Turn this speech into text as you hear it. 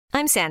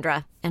I'm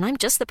Sandra, and I'm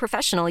just the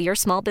professional your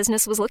small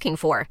business was looking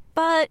for.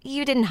 But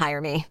you didn't hire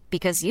me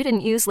because you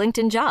didn't use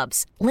LinkedIn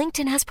Jobs.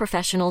 LinkedIn has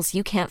professionals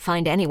you can't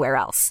find anywhere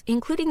else,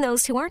 including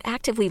those who aren't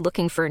actively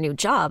looking for a new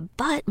job,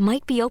 but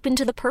might be open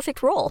to the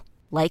perfect role,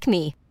 like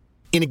me.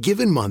 In a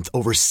given month,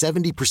 over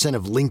 70%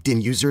 of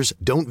LinkedIn users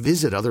don't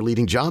visit other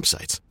leading job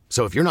sites.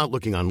 So if you're not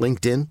looking on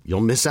LinkedIn,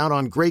 you'll miss out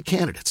on great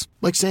candidates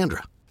like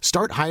Sandra.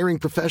 Start hiring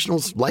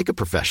professionals like a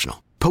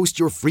professional. Post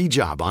your free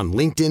job on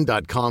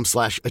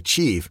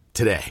linkedin.com/achieve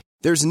today.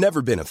 There's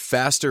never been a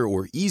faster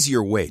or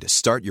easier way to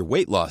start your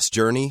weight loss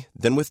journey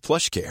than with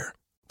PlushCare.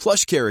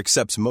 PlushCare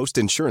accepts most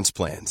insurance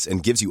plans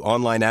and gives you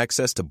online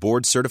access to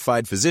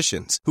board-certified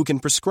physicians who can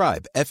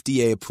prescribe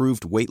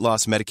FDA-approved weight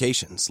loss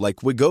medications like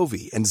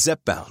Wegovy and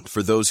Zepbound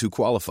for those who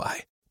qualify.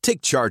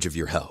 Take charge of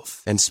your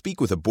health and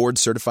speak with a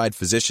board-certified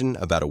physician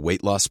about a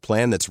weight loss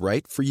plan that's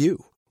right for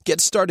you.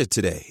 Get started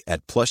today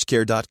at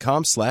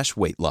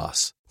plushcare.com/weight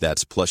loss.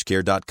 That's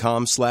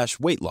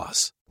plushcare.com/weight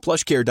loss.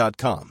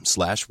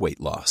 plushcare.com/weight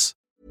loss.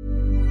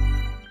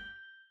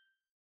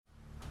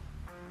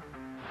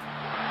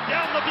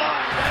 Down the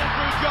blind,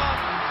 Andrew John.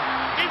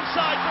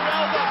 Inside for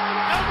Albert.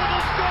 Albert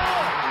will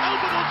score.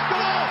 Albert will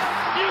score.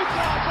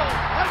 Newcastle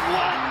have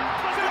won.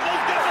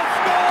 Fiddler's going to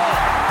score.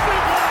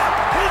 Fiddler,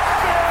 his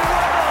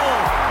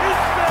farewell.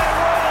 His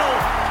farewell.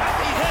 And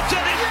he hits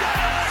it. He's got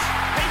it.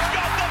 He's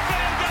got the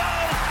field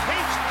goal.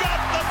 He's got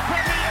the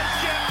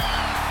premiership.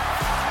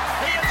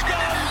 He has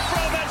gone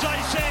from, as I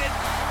said,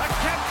 a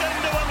captain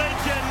to a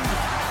legend,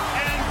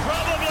 and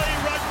probably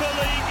rugby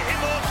league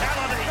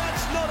immortality.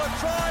 That's not a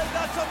try,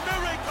 that's a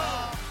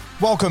miracle.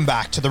 Welcome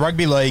back to the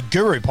Rugby League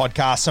Guru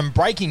podcast. Some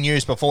breaking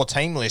news before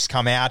team lists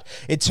come out.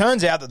 It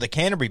turns out that the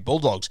Canterbury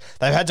Bulldogs,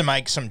 they've had to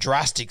make some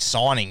drastic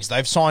signings.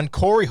 They've signed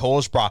Corey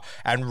Horsburgh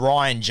and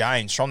Ryan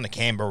James from the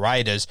Canberra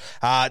Raiders,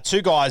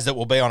 two guys that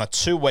will be on a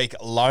 2-week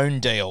loan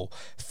deal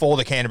for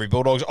the Canterbury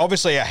Bulldogs.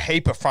 Obviously, a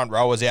heap of front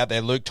rowers out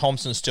there. Luke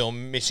Thompson's still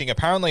missing.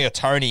 Apparently, a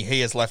Tony,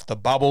 he has left the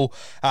bubble.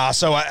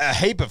 So a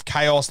heap of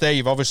chaos there.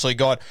 You've obviously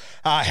got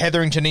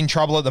Hetherington in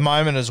trouble at the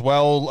moment as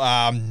well.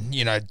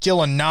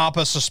 Dylan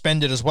Napa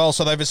suspended as well.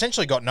 So they've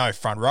essentially got no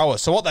front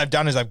rowers. So what they've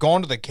done is they've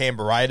gone to the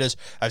Canberra Raiders.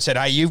 They've said,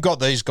 hey, you've got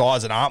these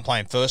guys that aren't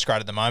playing first grade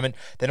at the moment.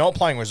 They're not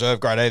playing reserve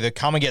grade either.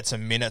 Come and get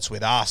some minutes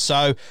with us.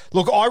 So,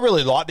 look, I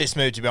really like this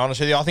move, to be honest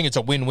with you. I think it's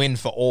a win-win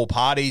for all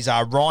parties.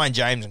 Ryan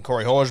James and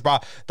Corey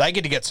Horsburgh, they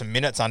get to get some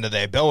minutes under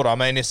their belt. I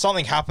mean, if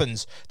something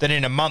happens that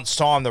in a month's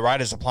time the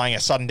Raiders are playing a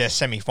sudden death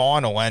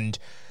semi-final and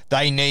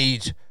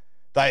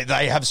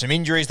they have some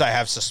injuries, they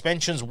have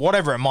suspensions,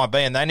 whatever it might be,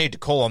 and they need to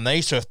call on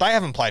these. So if they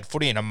haven't played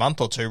footy in a month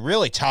or two,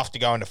 really tough to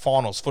go into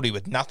finals footy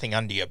with nothing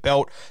under your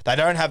belt. They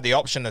don't have the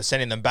option of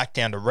sending them back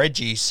down to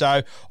Reggie.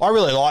 So I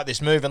really like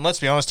this move. And let's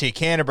be honest here,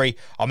 Canterbury,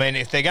 I mean,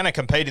 if they're going to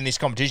compete in this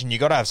competition,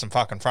 you've got to have some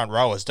fucking front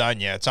rowers, don't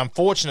you? It's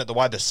unfortunate the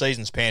way the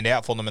season's panned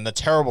out for them and the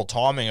terrible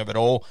timing of it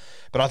all.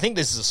 But I think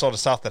this is the sort of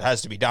stuff that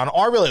has to be done.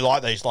 I really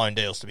like these loan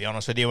deals, to be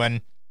honest with you.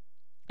 And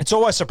it's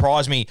always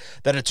surprised me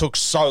that it took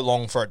so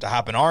long for it to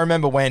happen. I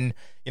remember when,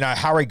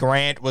 Harry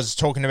Grant was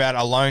talking about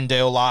a loan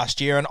deal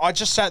last year, and I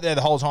just sat there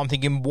the whole time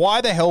thinking,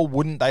 why the hell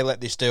wouldn't they let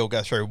this deal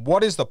go through?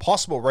 What is the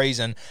possible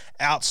reason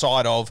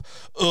outside of,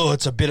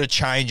 it's a bit of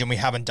change and we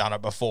haven't done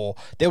it before?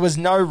 There was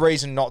no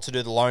reason not to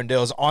do the loan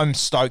deals. I'm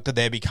stoked that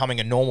they're becoming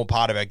a normal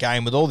part of our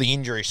game with all the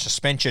injuries,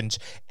 suspensions,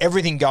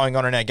 everything going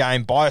on in our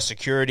game,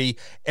 biosecurity,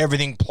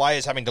 everything,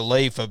 players having to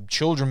leave for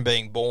children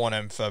being born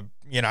and for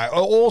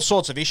all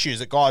sorts of issues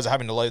that guys are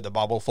having to leave the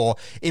bubble for.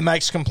 It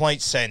makes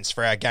complete sense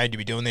for our game to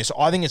be doing this.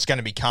 I think it's going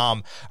to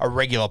become a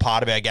regular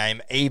part of our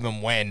game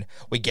even when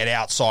we get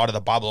outside of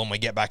the bubble and we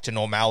get back to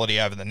normality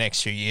over the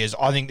next few years.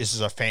 I think this is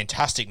a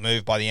fantastic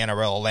move by the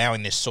NRL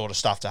allowing this sort of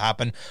stuff to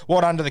happen.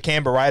 What under the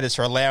Canberra Raiders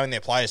for allowing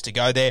their players to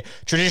go there.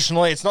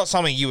 Traditionally, it's not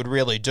something you would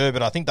really do,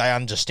 but I think they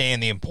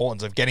understand the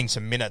importance of getting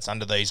some minutes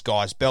under these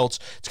guys' belts.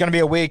 It's going to be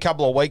a weird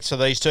couple of weeks for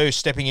these two,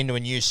 stepping into a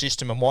new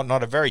system and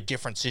whatnot, a very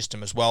different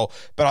system as well.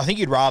 But I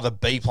think you'd rather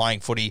be playing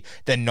footy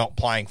than not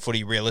playing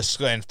footy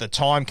realistically. And if the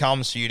time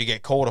comes for you to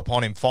get called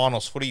upon in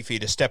finals footy, for you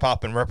to step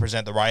up and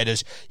represent the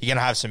Raiders, you're going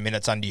to have some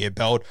minutes under your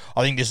belt.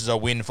 I think this is a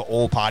win for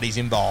all parties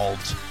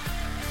involved.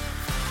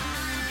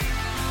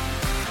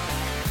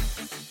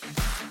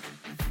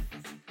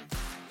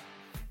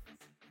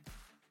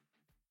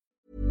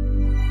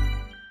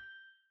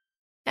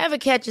 Ever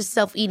catch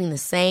yourself eating the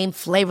same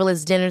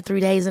flavorless dinner 3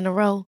 days in a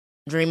row?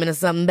 Dreaming of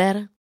something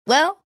better?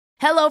 Well,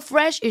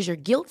 HelloFresh is your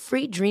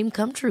guilt-free dream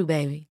come true,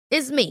 baby.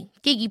 It's me,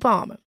 Keke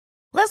Palmer.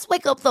 Let's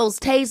wake up those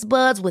taste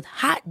buds with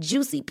hot,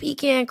 juicy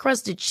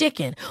pecan-crusted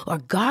chicken or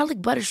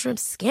garlic butter shrimp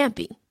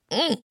scampi.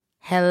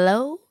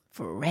 Hello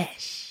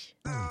Fresh.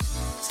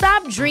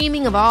 Stop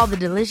dreaming of all the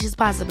delicious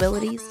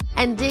possibilities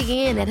and dig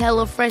in at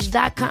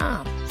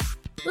HelloFresh.com.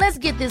 Let's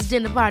get this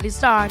dinner party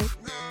started.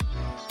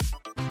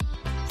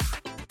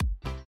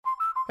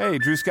 Hey,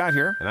 Drew Scott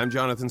here, and I'm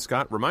Jonathan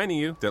Scott, reminding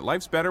you that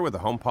life's better with a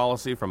home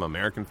policy from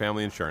American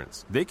Family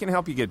Insurance. They can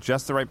help you get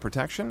just the right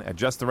protection at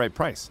just the right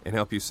price and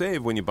help you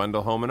save when you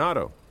bundle home and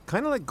auto.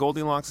 kind of like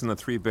Goldilocks and the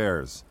Three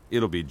Bears.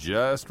 It'll be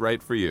just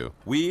right for you.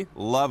 We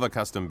love a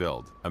custom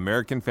build.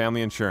 American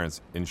Family Insurance.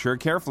 Insure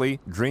carefully,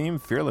 dream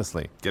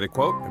fearlessly. Get a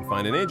quote and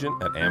find an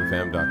agent at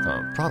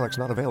amfam.com. Products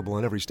not available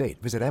in every state.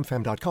 Visit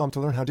amfam.com to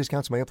learn how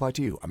discounts may apply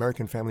to you.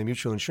 American Family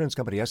Mutual Insurance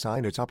Company SI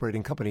and its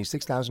operating company,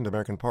 6000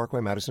 American Parkway,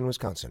 Madison,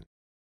 Wisconsin.